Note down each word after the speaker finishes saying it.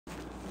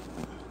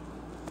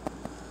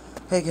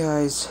Hey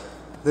guys,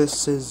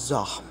 this is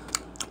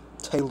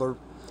Taylor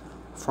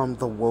from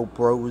the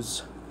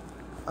Wobros.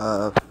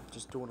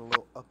 Just doing a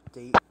little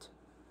update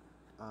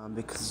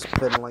because it's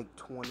been like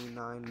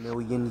 29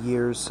 million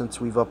years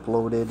since we've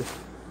uploaded.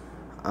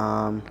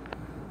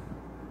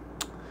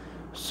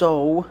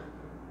 So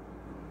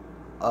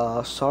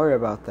sorry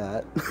about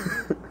that.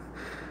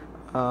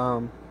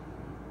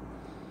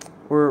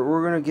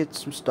 We're gonna get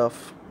some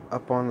stuff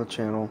up on the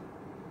channel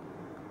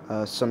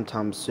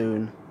sometime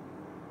soon.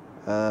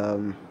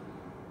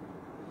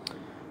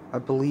 I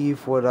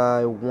believe what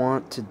I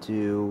want to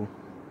do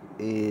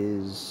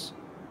is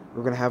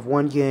we're gonna have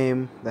one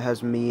game that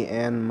has me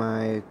and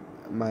my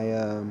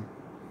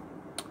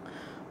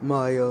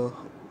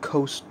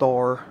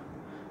co-star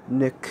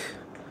Nick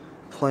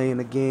playing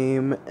a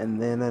game,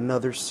 and then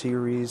another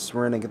series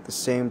running at the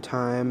same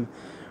time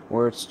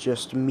where it's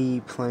just me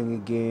playing a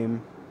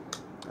game.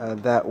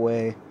 That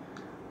way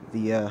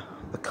the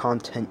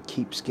content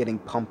keeps getting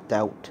pumped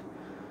out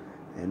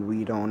and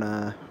we don't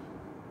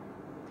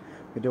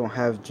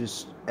have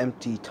just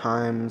empty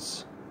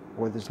times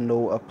where there's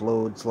no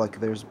uploads like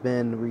there's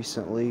been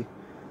recently.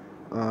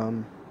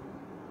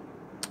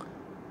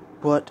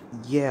 But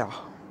yeah,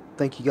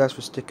 thank you guys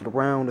for sticking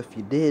around if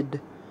you did,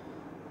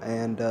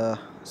 and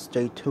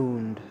stay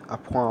tuned. I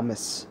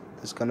promise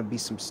there's gonna be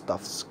some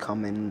stuffs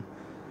coming,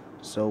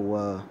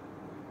 so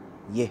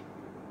yeah.